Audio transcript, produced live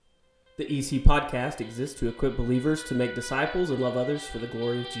The EC Podcast exists to equip believers to make disciples and love others for the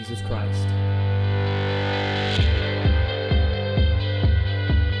glory of Jesus Christ.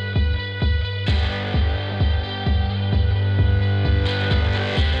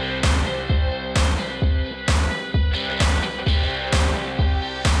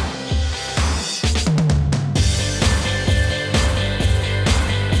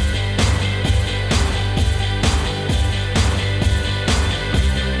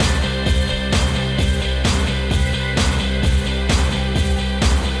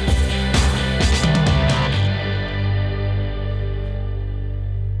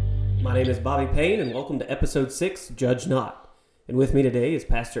 My name is Bobby Payne, and welcome to Episode 6, Judge Not. And with me today is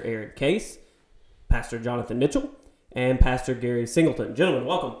Pastor Aaron Case, Pastor Jonathan Mitchell, and Pastor Gary Singleton. Gentlemen,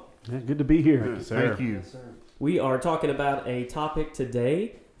 welcome. Yeah, good to be here. Thank you, sir. Thank you. Yes, sir. We are talking about a topic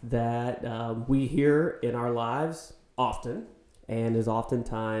today that we hear in our lives often and is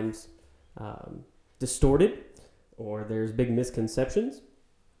oftentimes distorted, or there's big misconceptions,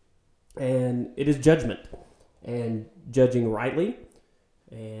 and it is judgment and judging rightly.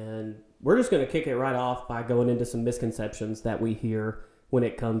 And we're just going to kick it right off by going into some misconceptions that we hear when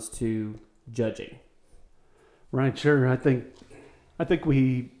it comes to judging. Right, sure. I think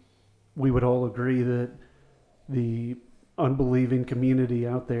we would all agree that the unbelieving community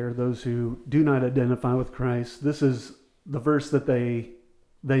out there, those who do not identify with Christ, this is the verse that they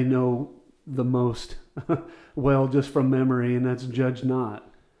know the most well just from memory, and that's judge not.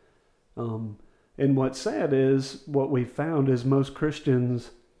 And what's sad is, what we found is most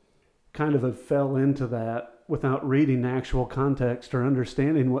Christians kind of have fell into that without reading actual context or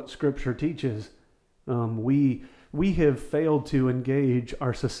understanding what Scripture teaches. We have failed to engage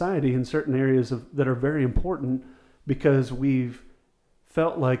our society in certain areas that are very important because we've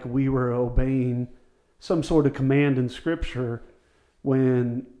felt like we were obeying some sort of command in Scripture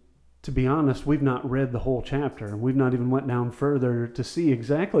when, to be honest, we've not read the whole chapter. We've not even went down further to see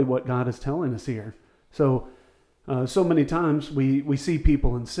exactly what God is telling us here. So many times we see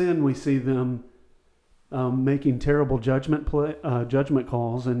people in sin, we see them making terrible judgment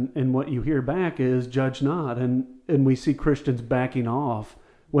calls, and what you hear back is judge not, and we see Christians backing off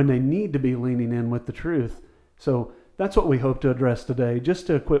when they need to be leaning in with the truth. So that's what we hope to address today, just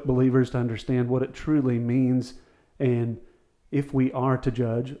to equip believers to understand what it truly means and if we are to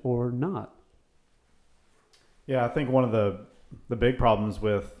judge or not. Yeah, I think one of the big problems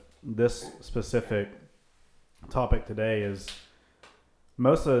with this specific topic today is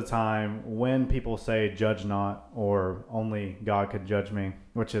most of the time when people say judge not or only God could judge me,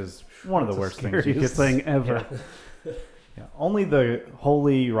 which is one of the worst things you could thing ever. Yeah, only the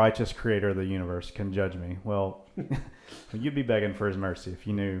holy, righteous creator of the universe can judge me. Well, you'd be begging for his mercy if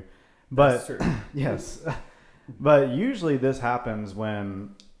you knew. But That's true. yes. But usually this happens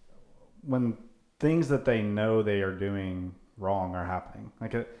when things that they know they are doing wrong are happening.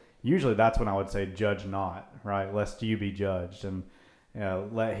 Usually that's when I would say judge not, right? Lest you be judged, and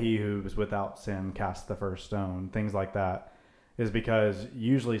let he who is without sin cast the first stone. Things like that is because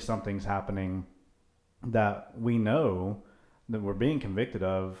usually something's happening that we know that we're being convicted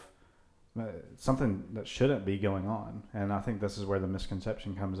of, something that shouldn't be going on. And I think this is where the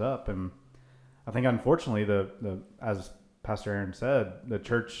misconception comes up. And I think unfortunately, the as Pastor Aaron said, the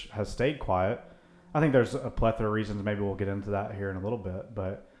church has stayed quiet. I think there's a plethora of reasons. Maybe we'll get into that here in a little bit.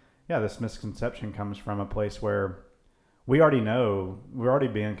 But yeah, this misconception comes from a place where we already know, we're already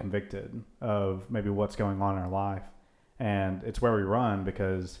being convicted of maybe what's going on in our life. And it's where we run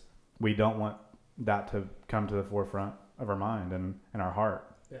because we don't want that to come to the forefront of our mind and our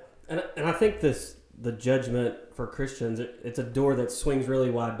heart. Yeah. And I think the judgment for Christians, it's a door that swings really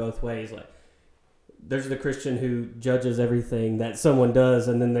wide both ways. Like, there's the Christian who judges everything that someone does,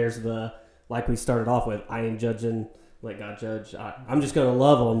 and then there's like we started off with, I ain't judging, let God judge. I'm just going to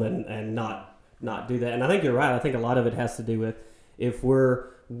love them and not do that. And I think you're right. I think a lot of it has to do with if we're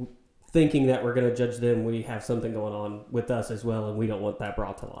thinking that we're going to judge them, we have something going on with us as well, and we don't want that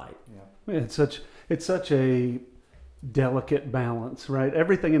brought to light. Yeah. It's such a delicate balance, right?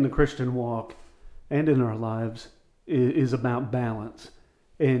 Everything in the Christian walk and in our lives is about balance.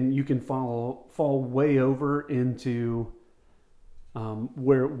 And you can fall way over into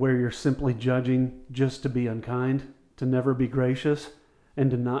where you're simply judging just to be unkind, to never be gracious,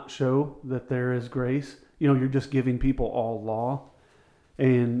 and to not show that there is grace. You're just giving people all law.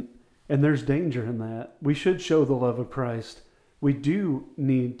 And there's danger in that. We should show the love of Christ. We do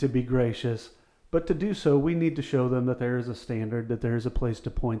need to be gracious, but to do so, we need to show them that there is a standard, that there is a place to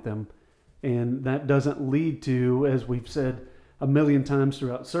point them. And that doesn't lead to, as we've said a million times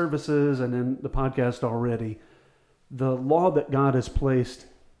throughout services and in the podcast already, the law that God has placed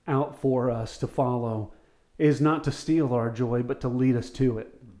out for us to follow is not to steal our joy, but to lead us to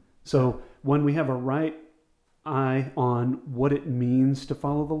it. So when we have a right eye on what it means to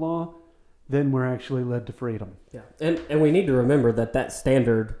follow the law, then we're actually led to freedom. Yeah, and we need to remember that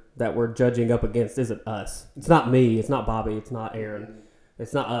standard that we're judging up against isn't us. It's not me. It's not Bobby. It's not Aaron.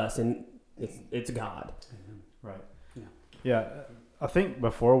 It's not us, and it's God. Right. Yeah. Yeah. I think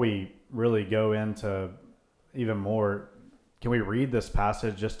before we really go into even more, can we read this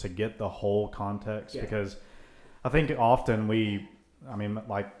passage just to get the whole context? Yeah. Because I think often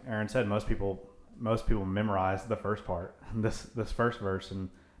like Aaron said, most people memorize the first part, this first verse in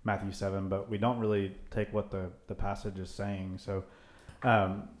Matthew 7, but we don't really take what the passage is saying. So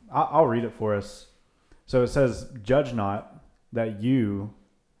I'll read it for us. So it says, "Judge not, that you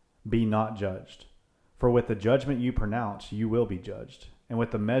be not judged. For with the judgment you pronounce, you will be judged. And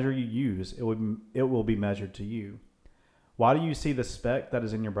with the measure you use, it will be measured to you. Why do you see the speck that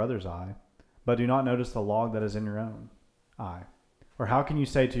is in your brother's eye, but do not notice the log that is in your own eye? Or how can you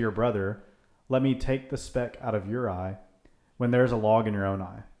say to your brother, 'Let me take the speck out of your eye,' when there is a log in your own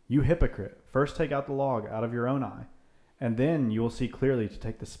eye? You hypocrite, first take out the log out of your own eye, and then you will see clearly to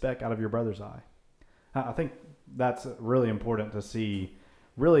take the speck out of your brother's eye." I think that's really important to see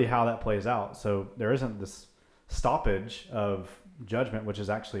really how that plays out. So there isn't this stoppage of judgment, which is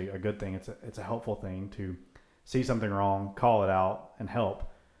actually a good thing. It's a helpful thing to see something wrong, call it out, and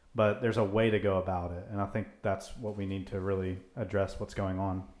help. But there's a way to go about it. And I think that's what we need to really address what's going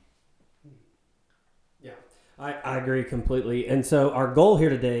on. Yeah, I agree completely. And so our goal here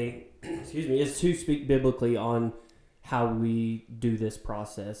today, is to speak biblically on how we do this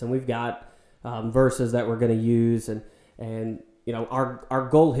process. And we've got verses that we're going to use. And our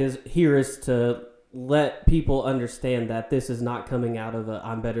goal here is to let people understand that this is not coming out of a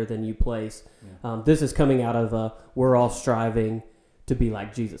 "I'm better than you" place. Yeah. This is coming out of a "we're all striving to be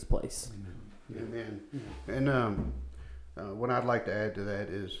like Jesus" place. Amen. And what I'd like to add to that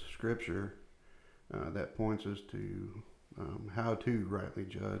is scripture that points us to how to rightly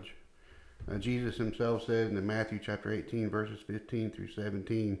judge. Jesus himself said in Matthew chapter 18, verses 15 through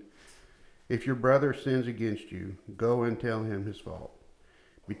 17, "If your brother sins against you, go and tell him his fault,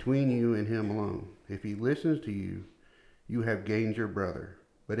 between you and him alone. If he listens to you, you have gained your brother.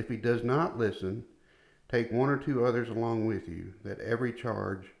 But if he does not listen, take one or two others along with you, that every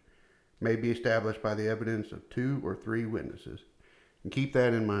charge may be established by the evidence of 2 or 3 witnesses." And keep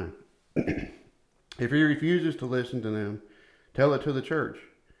that in mind. If he refuses to listen to them, tell it to the church.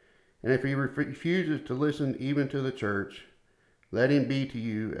 And if he refuses to listen even to the church, let him be to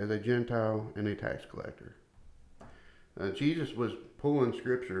you as a Gentile and a tax collector. Jesus was pulling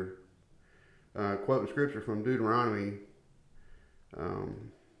scripture, quoting scripture from Deuteronomy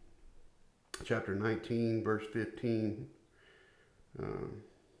chapter 19, verse 15.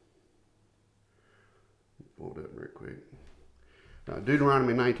 Pull it up real quick.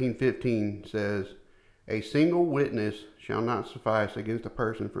 Deuteronomy 19:15 says, "A single witness shall not suffice against a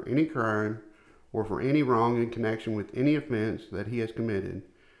person for any crime or for any wrong in connection with any offense that he has committed.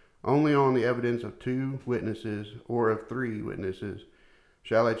 Only on the evidence of 2 witnesses or of 3 witnesses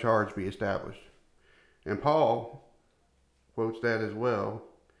shall a charge be established." And Paul quotes that as well.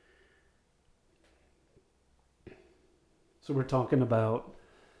 So we're talking about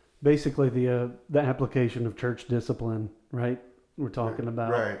basically the application of church discipline, right? We're talking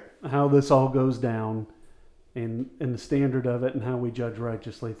about how this all goes down and the standard of it and how we judge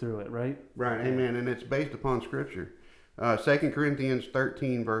righteously through it, right? Right, amen. And it's based upon scripture. 2 Corinthians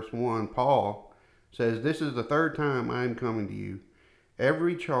 13, verse 1, Paul says, "This is the 3rd time I am coming to you.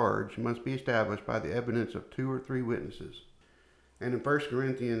 Every charge must be established by the evidence of 2 or 3 witnesses." And in 1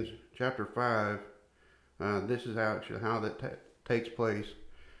 Corinthians chapter 5, this is how that takes place.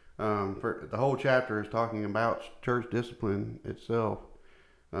 For the whole chapter is talking about church discipline itself.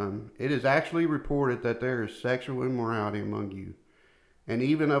 It is actually reported that there is sexual immorality among you, and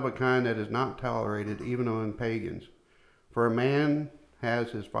even of a kind that is not tolerated even among pagans. For a man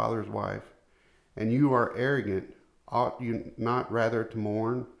has his father's wife, and you are arrogant. Ought you not rather to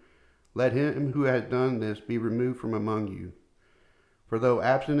mourn? Let him who has done this be removed from among you. For though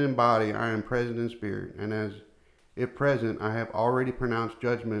absent in body, I am present in spirit, and as if present, I have already pronounced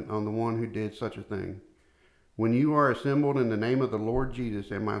judgment on the one who did such a thing. When you are assembled in the name of the Lord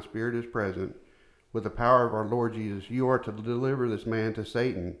Jesus, and my spirit is present, with the power of our Lord Jesus, you are to deliver this man to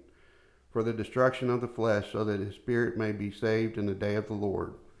Satan for the destruction of the flesh, so that his spirit may be saved in the day of the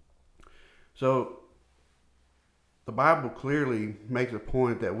Lord. So, the Bible clearly makes a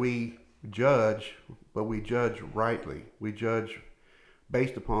point that we judge, but we judge rightly. We judge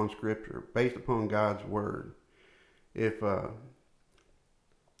based upon Scripture, based upon God's Word. If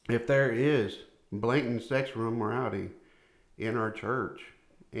if there is blatant sexual immorality in our church,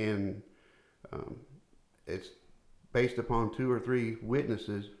 and it's based upon 2 or 3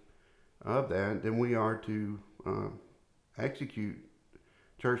 witnesses of that, then we are to execute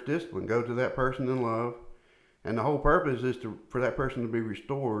church discipline. Go to that person in love, and the whole purpose is for that person to be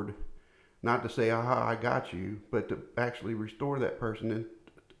restored, not to say, aha, I got you, but to actually restore that person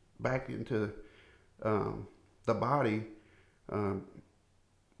back into the body,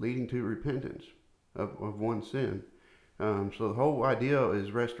 leading to repentance of one's sin. So the whole idea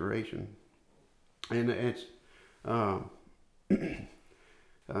is restoration, and it's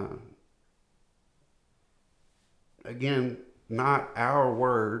again, not our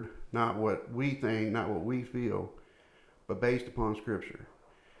word, not what we think, not what we feel, but based upon Scripture.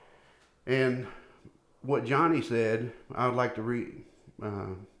 And what Johnny said, I would like to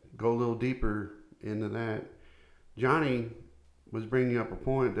go a little deeper into that. Johnny was bringing up a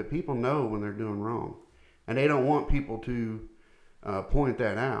point that people know when they're doing wrong, and they don't want people to point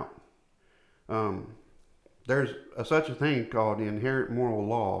that out. There's such a thing called the inherent moral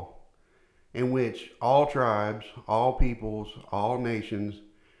law, in which all tribes, all peoples, all nations,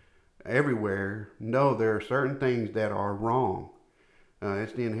 everywhere know there are certain things that are wrong.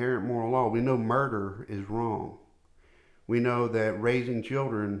 It's the inherent moral law. We know murder is wrong. We know that raising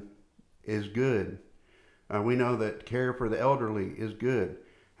children is good. We know that care for the elderly is good.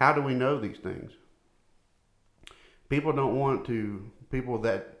 How do we know these things? People don't want to, people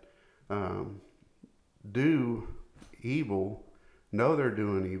that do evil know they're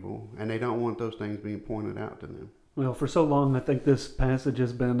doing evil, and they don't want those things being pointed out to them. Well, for so long, I think this passage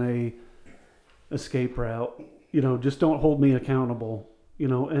has been a escape route. Just don't hold me accountable.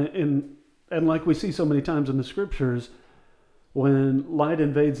 And like we see so many times in the Scriptures, when light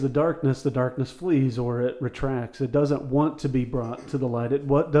invades the darkness flees, or it retracts. It doesn't want to be brought to the light. It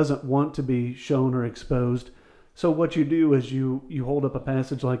doesn't want to be shown or exposed. So what you do is you hold up a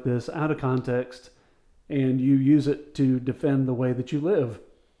passage like this out of context, and you use it to defend the way that you live.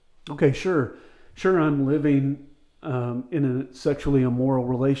 Okay, sure, I'm living in a sexually immoral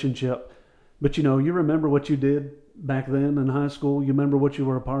relationship, but you remember what you did back then in high school. You remember what you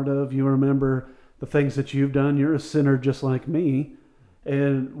were a part of. You remember the things that you've done. You're a sinner just like me.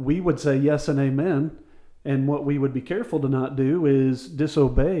 And we would say yes and amen. And what we would be careful to not do is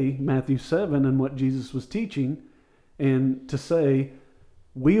disobey Matthew 7 and what Jesus was teaching, and to say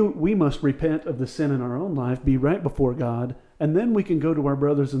we must repent of the sin in our own life, be right before God, and then we can go to our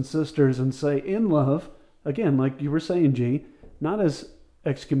brothers and sisters and say in love, again, like you were saying, G, not as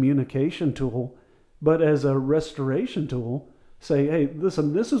excommunication tool, but as a restoration tool. Say, hey,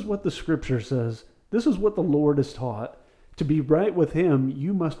 listen, this is what the Scripture says. This is what the Lord has taught. To be right with Him,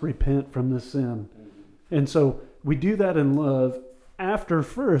 you must repent from this sin. And so we do that in love after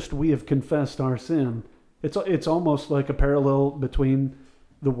first we have confessed our sin. It's almost like a parallel between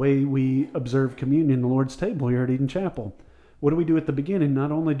the way we observe communion, the Lord's table here at Eden Chapel. What do we do at the beginning?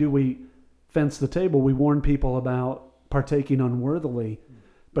 Not only do we fence the table, we warn people about partaking unworthily,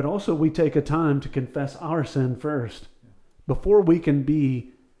 but also we take a time to confess our sin first. Before we can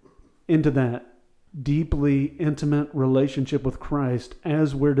be into that deeply intimate relationship with Christ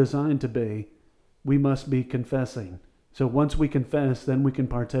as we're designed to be, we must be confessing. So once we confess, then we can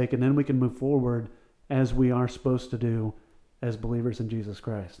partake, and then we can move forward as we are supposed to do as believers in Jesus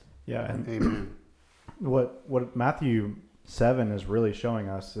Christ. Yeah, and Amen. What Matthew 7 is really showing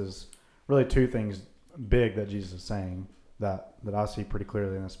us is really two things big that Jesus is saying that I see pretty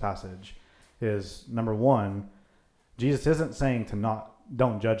clearly in this passage. Is number one, Jesus isn't saying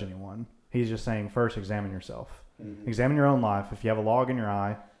don't judge anyone. He's just saying first examine yourself. Mm-hmm. Examine your own life. If you have a log in your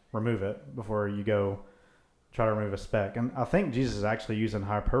eye, remove it before you go try to remove a speck. And I think Jesus is actually using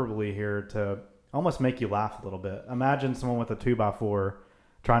hyperbole here to almost make you laugh a little bit. Imagine someone with a 2x4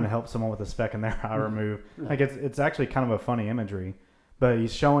 trying to help someone with a speck in their eye remove. Like it's actually kind of a funny imagery, but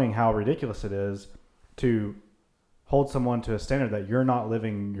he's showing how ridiculous it is to hold someone to a standard that you're not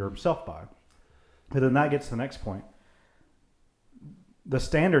living yourself by. But then that gets to the next point. The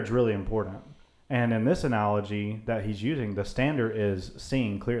standard's really important. And in this analogy that he's using, the standard is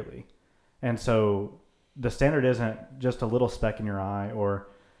seeing clearly. And so the standard isn't just a little speck in your eye, or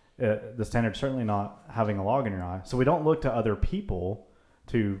the standard's certainly not having a log in your eye. So we don't look to other people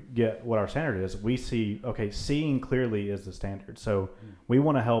to get what our standard is. We see, okay, seeing clearly is the standard. So we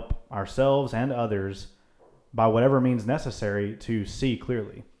want to help ourselves and others by whatever means necessary to see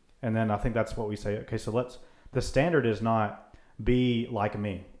clearly. And then I think that's what we say, okay, so the standard is not be like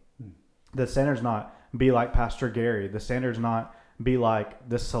me. The standard's not be like Pastor Gary. The standard's not be like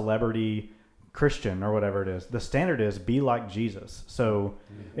this celebrity Christian or whatever it is, the standard is be like Jesus. So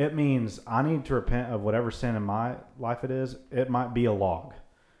it means I need to repent of whatever sin in my life it is. It might be a log.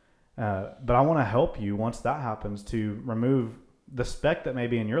 But I want to help you once that happens to remove the speck that may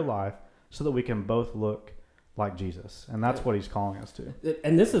be in your life so that we can both look like Jesus. And that's what he's calling us to.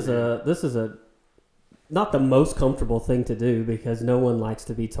 And this is a not the most comfortable thing to do, because no one likes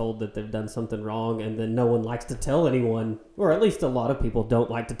to be told that they've done something wrong, and then no one likes to tell anyone, or at least a lot of people don't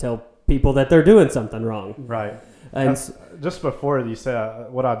like to tell people that they're doing something wrong. Right. And Just before you say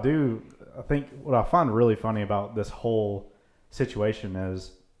what I do, I think what I find really funny about this whole situation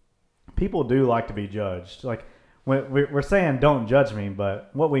is people do like to be judged. Like we're saying don't judge me, but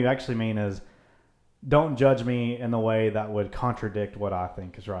what we actually mean is don't judge me in the way that would contradict what I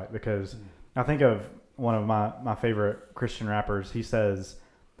think is right. Because I think of one of my favorite Christian rappers. He says,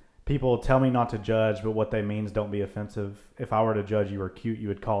 people tell me not to judge, but what they mean is don't be offensive. If I were to judge you were cute, you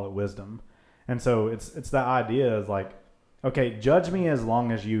would call it wisdom. And so it's that idea is like, okay, judge me as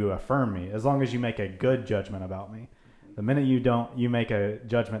long as you affirm me, as long as you make a good judgment about me. The minute you make a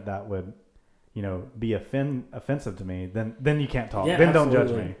judgment that would, be offensive to me, then you can't talk. Yeah, then absolutely. Don't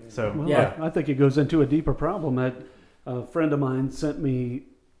judge me. So Well, Yeah. I think it goes into a deeper problem. A friend of mine sent me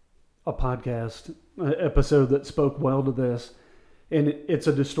a podcast episode that spoke well to this. And it's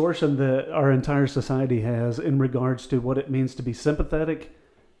a distortion that our entire society has in regards to what it means to be sympathetic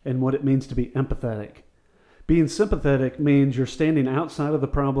and what it means to be empathetic. Being sympathetic means you're standing outside of the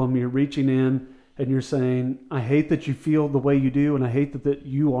problem, you're reaching in, and you're saying, I hate that you feel the way you do, and I hate that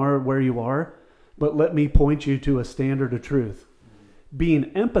you are where you are, but let me point you to a standard of truth.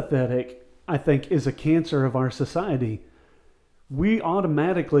 Being empathetic, I think, is a cancer of our society. We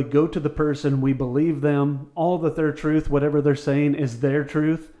automatically go to the person, we believe them, all that their truth, whatever they're saying is their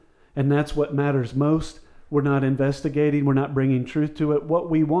truth, and that's what matters most. We're not investigating, we're not bringing truth to it. What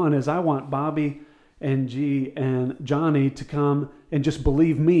we want is I want Bobby and G and Johnny to come and just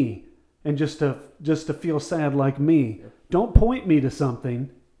believe me and just to feel sad like me. Don't point me to something,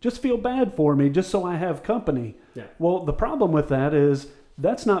 just feel bad for me just so I have company. Yeah. Well, the problem with that is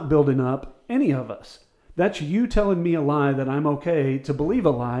that's not building up any of us. That's you telling me a lie that I'm okay to believe a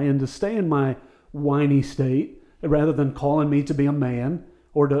lie and to stay in my whiny state rather than calling me to be a man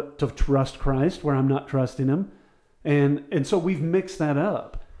or to trust Christ where I'm not trusting him. And so we've mixed that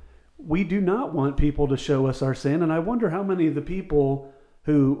up. We do not want people to show us our sin. And I wonder how many of the people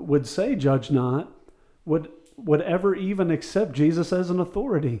who would say judge not would ever even accept Jesus as an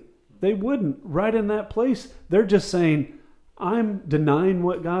authority. They wouldn't. Right in that place, they're just saying, I'm denying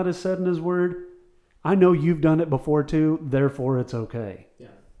what God has said in his word. I know you've done it before too, therefore it's okay.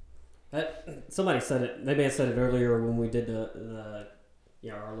 Yeah. Somebody said it. They may have said it earlier when we did the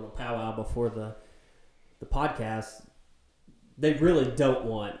our little powwow before the podcast. They really don't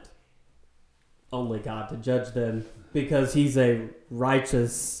want only God to judge them because he's a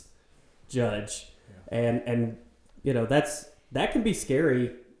righteous judge. Yeah. And that can be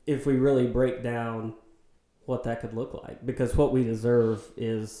scary if we really break down what that could look like, because what we deserve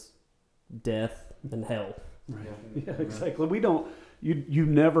is death and hell. Right. Yeah, exactly. We don't. You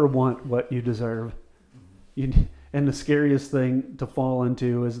never want what you deserve. And the scariest thing to fall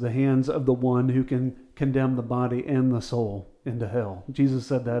into is the hands of the one who can condemn the body and the soul into hell. Jesus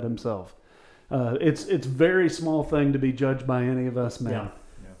said that himself. It's very small thing to be judged by any of us men. Yeah.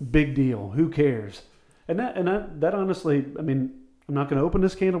 Big deal. Who cares? And that honestly, I mean, I'm not going to open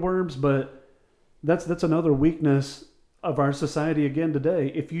this can of worms, but that's another weakness of our society again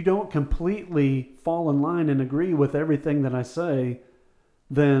today. If you don't completely fall in line and agree with everything that I say,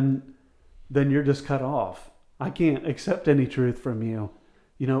 then you're just cut off. I can't accept any truth from you.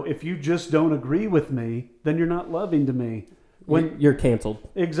 If you just don't agree with me, then you're not loving to me. When you're canceled.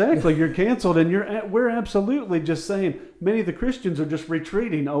 Exactly, you're canceled, and we're absolutely just saying. Many of the Christians are just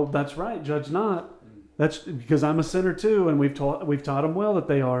retreating. Oh, that's right, judge not. That's because I'm a sinner too, and we've taught them well that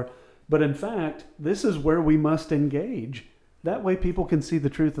they are. But in fact, this is where we must engage. That way people can see the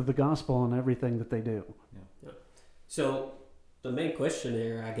truth of the gospel in everything that they do. Yeah. So the main question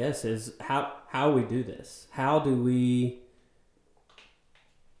here, I guess, is how we do this. How do we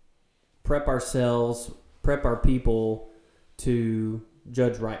prep ourselves, prep our people to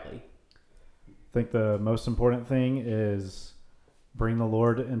judge rightly? I think the most important thing is bring the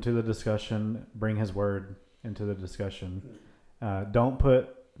Lord into the discussion, bring his word into the discussion. Don't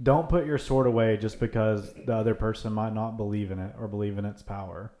put your sword away just because the other person might not believe in it or believe in its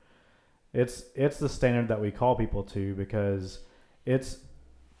power. It's the standard that we call people to, because it's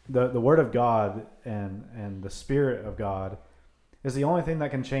the word of God and the Spirit of God is the only thing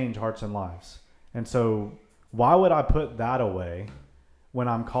that can change hearts and lives. And so why would I put that away when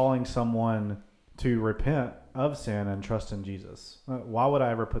I'm calling someone to repent of sin and trust in Jesus. Why would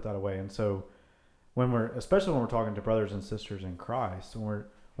I ever put that away? And so especially when we're talking to brothers and sisters in Christ, when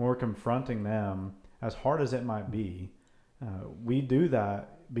we're confronting them, as hard as it might be, we do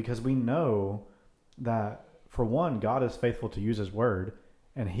that because we know that, for one, God is faithful to use his word,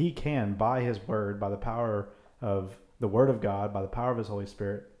 and he can, by his word, by the power of the word of God, by the power of his Holy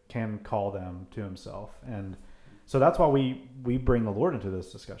Spirit, can call them to himself. And so that's why we bring the Lord into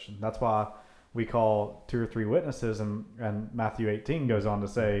this discussion. That's why we call 2 or 3 witnesses, and Matthew 18 goes on to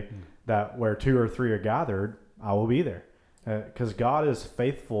say that where 2 or 3 are gathered, I will be there. Because God is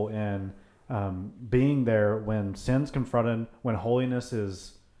faithful in being there when sin's confronted, when holiness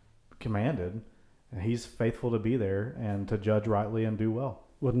is commanded. He's faithful to be there and to judge rightly and do well.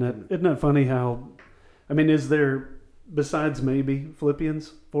 Isn't that funny how, I mean, is there, besides maybe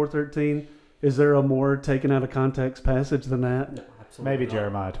Philippians 4:13, is there a more taken out of context passage than that? No, absolutely Maybe not.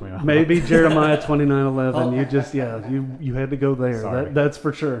 Jeremiah 29. Maybe Jeremiah 29:11. Oh. You just, you had to go there. Sorry. That's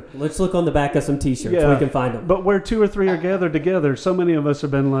for sure. Let's look on the back of some T-shirts. Yeah. We can find them. But where 2 or 3 are gathered together, so many of us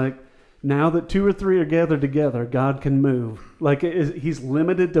have been like, now that 2 or 3 are gathered together, God can move. Like, he's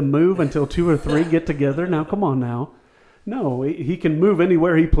limited to move until 2 or 3 get together? Now, come on now. No, he can move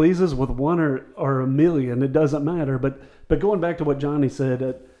anywhere he pleases with 1 or a million. It doesn't matter. But going back to what Johnny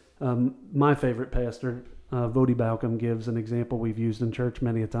said, my favorite pastor, Vodi Balcom, gives an example we've used in church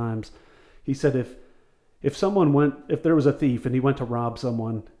many a times. He said if there was a thief and he went to rob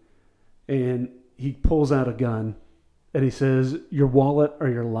someone and he pulls out a gun and he says, your wallet or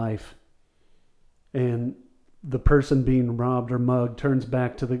your life, and the person being robbed or mugged turns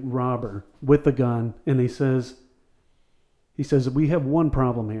back to the robber with the gun and he says, we have one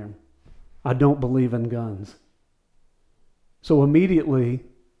problem here. I don't believe in guns. So immediately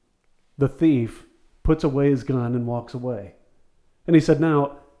the thief puts away his gun and walks away. And he said,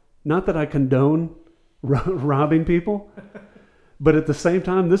 now, not that I condone robbing people, but at the same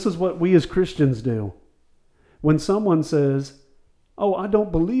time, this is what we as Christians do. When someone says, oh, I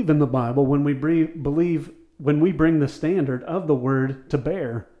don't believe in the Bible, when we bring the standard of the word to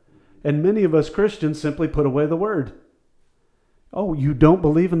bear, and many of us Christians simply put away the word. Oh, you don't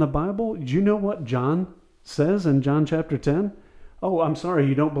believe in the Bible? Do you know what John says in John chapter 10? Oh, I'm sorry,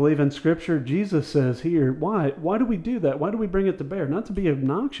 you don't believe in Scripture? Jesus says here. Why? Why do we do that? Why do we bring it to bear? Not to be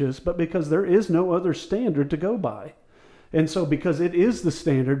obnoxious, but because there is no other standard to go by. And so because it is the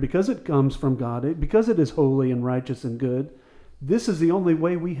standard, because it comes from God, because it is holy and righteous and good, this is the only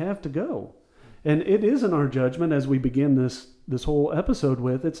way we have to go. And it isn't our judgment, as we begin this whole episode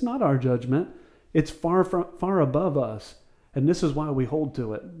with. It's not our judgment. It's far above us. And this is why we hold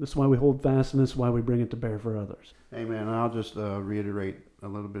to it. This is why we hold fast, and this is why we bring it to bear for others. Amen. And I'll just reiterate a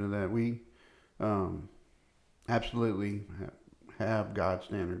little bit of that. We absolutely have God's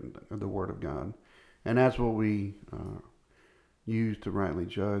standard, the Word of God. And that's what we use to rightly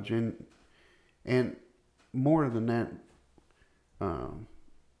judge. And more than that,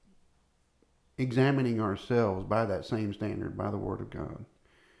 examining ourselves by that same standard, by the Word of God.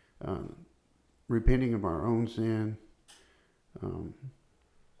 Repenting of our own sin.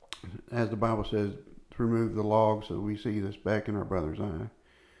 As the Bible says, to remove the log so we see the speck in our brother's eye.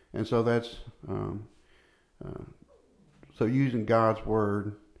 And so that's so using God's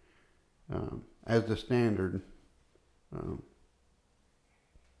word as the standard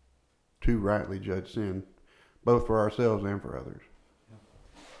to rightly judge sin, both for ourselves and for others.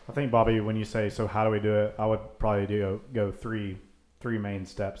 I think, Bobby, when you say, so how do we do it, I would probably go three main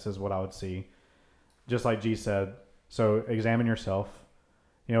steps is what I would see. Just like G said, so examine yourself.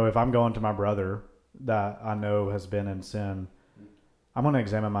 You know, if I'm going to my brother that I know has been in sin, I'm going to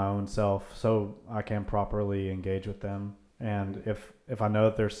examine my own self so I can properly engage with them. And if I know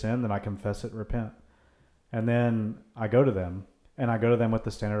that there's sin, then I confess it, repent. And then I go to them, and I go to them with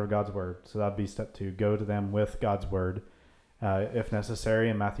the standard of God's word. So that'd be step 2, go to them with God's word. If necessary,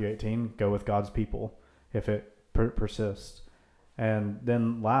 in Matthew 18, go with God's people if it persists. And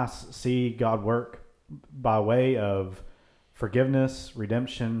then last, see God work by way of forgiveness,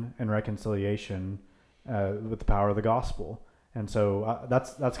 redemption, and reconciliation with the power of the gospel. And so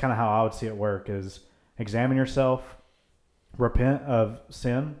that's kind of how I would see it work, is examine yourself, repent of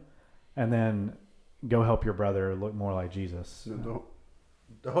sin, and then go help your brother look more like Jesus.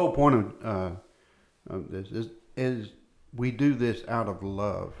 The whole point of this is we do this out of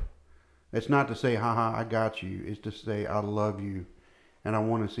love. It's not to say, ha, I got you. It's to say, I love you, and I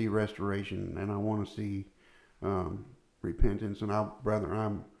want to see restoration, and I want to see repentance. And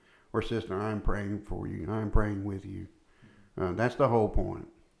brother, or sister, I'm praying for you. I'm praying with you. That's the whole point.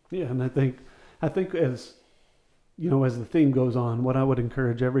 Yeah, and I think as you know, as the theme goes on, what I would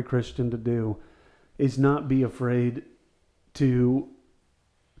encourage every Christian to do is not be afraid to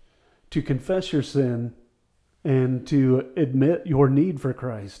confess your sin and to admit your need for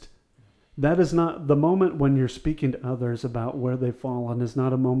Christ. That is not the moment when you're speaking to others about where they've fallen is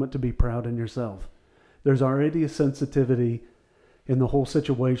not a moment to be proud in yourself. There's already a sensitivity in the whole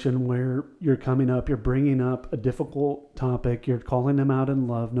situation where you're coming up, you're bringing up a difficult topic, you're calling them out in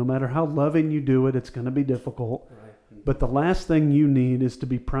love. No matter how loving you do it, it's going to be difficult. Right. But the last thing you need is to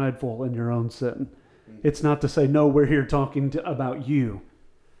be prideful in your own sin. It's not to say, no, we're here talking about you.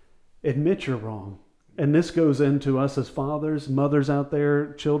 Admit you're wrong. And this goes into us as fathers, mothers out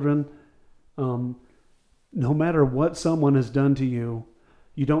there, children. No matter what someone has done to you,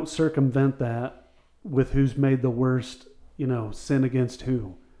 you don't circumvent that with who's made the worst, sin against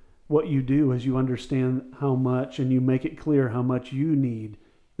who. What you do is you understand how much, and you make it clear how much you need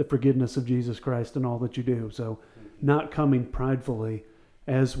the forgiveness of Jesus Christ in all that you do. So not coming pridefully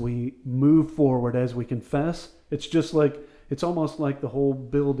as we move forward, as we confess. It's almost like the whole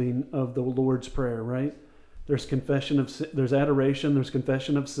building of the Lord's Prayer, right? There's confession of sin, there's adoration, there's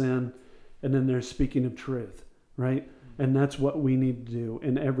confession of sin, and then there's speaking of truth, right? And that's what we need to do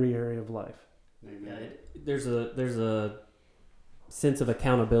in every area of life. Yeah, there's a sense of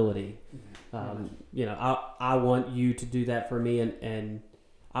accountability. I want you to do that for me, and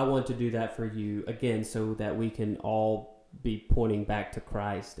I want to do that for you again, so that we can all be pointing back to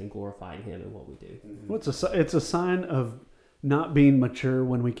Christ and glorifying Him in what we do. Well, it's a sign of not being mature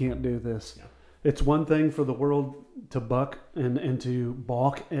when we can't do this. Yeah. It's one thing for the world to buck and to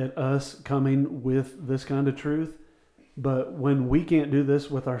balk at us coming with this kind of truth, but when we can't do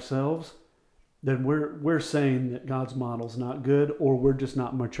this with ourselves, then we're saying that God's model's not good, or we're just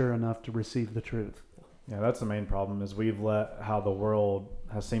not mature enough to receive the truth. Yeah, that's the main problem, is we've let how the world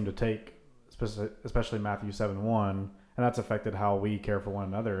has seemed to take, especially Matthew 7:1, and that's affected how we care for one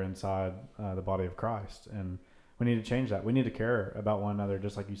another inside the body of Christ. And we need to change that. We need to care about one another,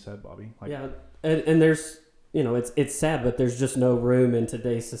 just like you said, Bobby. And there's, it's sad, but there's just no room in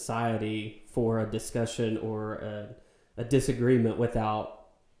today's society for a discussion or a disagreement without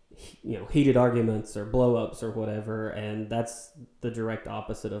heated arguments or blow-ups or whatever, and that's the direct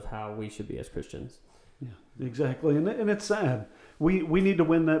opposite of how we should be as Christians. Yeah, exactly. And it's sad. We need to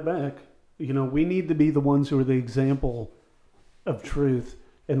win that back. We need to be the ones who are the example of truth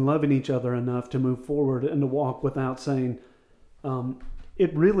and loving each other enough to move forward and to walk without saying,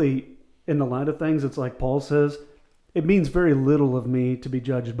 it really, in the light of things, it's like Paul says, it means very little of me to be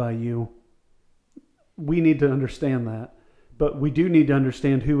judged by you. We need to understand that. But we do need to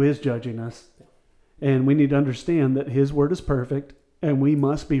understand who is judging us. And we need to understand that His word is perfect, and we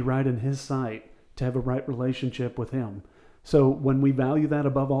must be right in His sight to have a right relationship with Him. So when we value that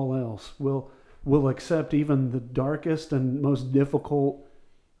above all else, we'll accept even the darkest and most difficult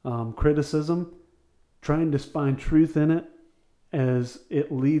criticism, trying to find truth in it as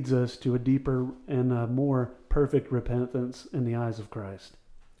it leads us to a deeper and a more perfect repentance in the eyes of Christ.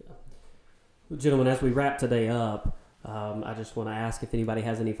 Yeah. Well, gentlemen, as we wrap today up, I just want to ask if anybody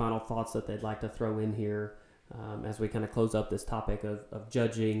has any final thoughts that they'd like to throw in here as we kind of close up this topic of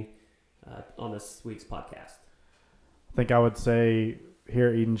judging on this week's podcast. I think I would say here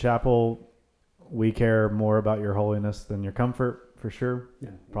at Eden Chapel, we care more about your holiness than your comfort, for sure.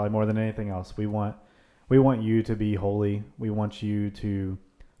 Yeah. Probably more than anything else. We want you to be holy. We want you to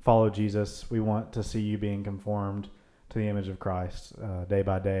follow Jesus. We want to see you being conformed to the image of Christ day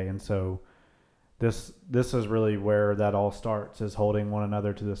by day. And so this is really where that all starts, is holding one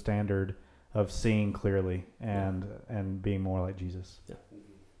another to the standard of seeing clearly and being more like Jesus. Yeah.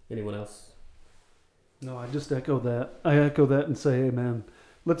 Anyone else? No, I just echo that. I echo that and say, amen.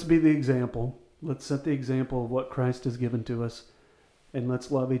 Let's be the example. Let's set the example of what Christ has given to us. And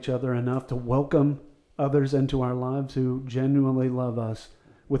let's love each other enough to welcome others into our lives who genuinely love us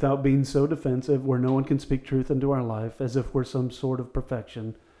without being so defensive where no one can speak truth into our life as if we're some sort of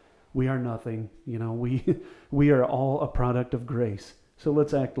perfection. We are nothing. We are all a product of grace. So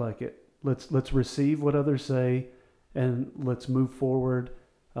let's act like it. Let's receive what others say, and let's move forward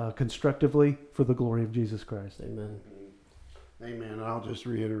constructively for the glory of Jesus Christ. Amen. Amen. And I'll just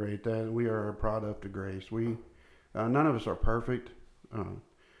reiterate that we are a product of grace. We none of us are perfect.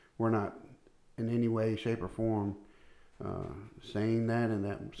 We're not in any way, shape, or form saying that, and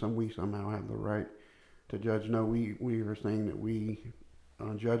that we somehow have the right to judge. No, we are saying that we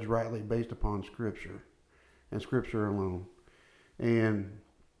judge rightly based upon Scripture and Scripture alone. And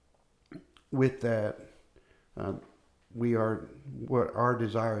with that, what our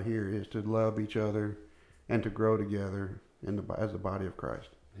desire here is to love each other and to grow together as the body of Christ.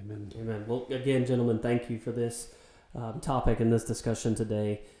 Amen. Amen. Well, again, gentlemen, thank you for this topic and this discussion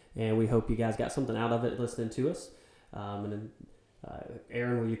today. and we hope you guys got something out of it listening to us. And then,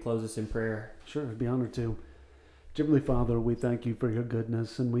 Aaron, will you close us in prayer? Sure, I'd be honored to. Heavenly Father, we thank you for your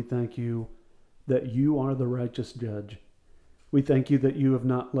goodness, and we thank you that you are the righteous judge. We thank you that you have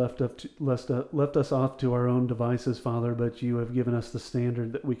not left us off to our own devices, Father, but you have given us the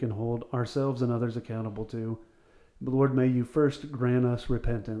standard that we can hold ourselves and others accountable to. But Lord, may you first grant us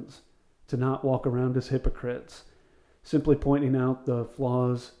repentance, to not walk around as hypocrites, simply pointing out the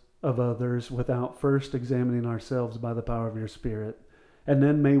flaws of others without first examining ourselves by the power of your Spirit. And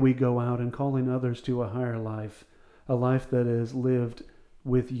then may we go out and calling others to a higher life, a life that is lived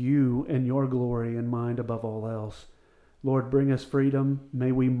with you and your glory in mind above all else. Lord, bring us freedom.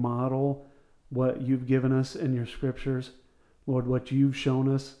 May we model what you've given us in your scriptures. Lord, what you've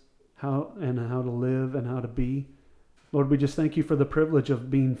shown us how to live and how to be. Lord, we just thank you for the privilege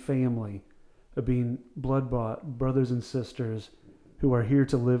of being family, of being blood-bought brothers and sisters who are here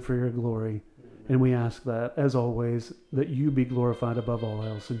to live for your glory. And we ask that, as always, that you be glorified above all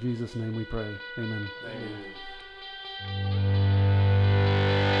else. In Jesus' name we pray. Amen. Amen.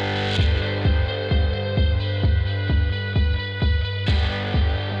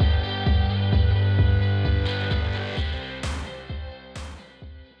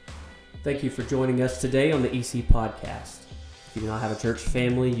 Thank you for joining us today on the EC Podcast. If you do not have a church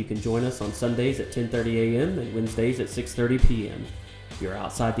family, you can join us on Sundays at 10:30 a.m. and Wednesdays at 6:30 p.m. If you're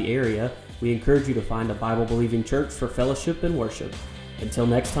outside the area, we encourage you to find a Bible-believing church for fellowship and worship. Until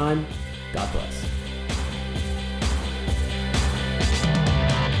next time, God bless.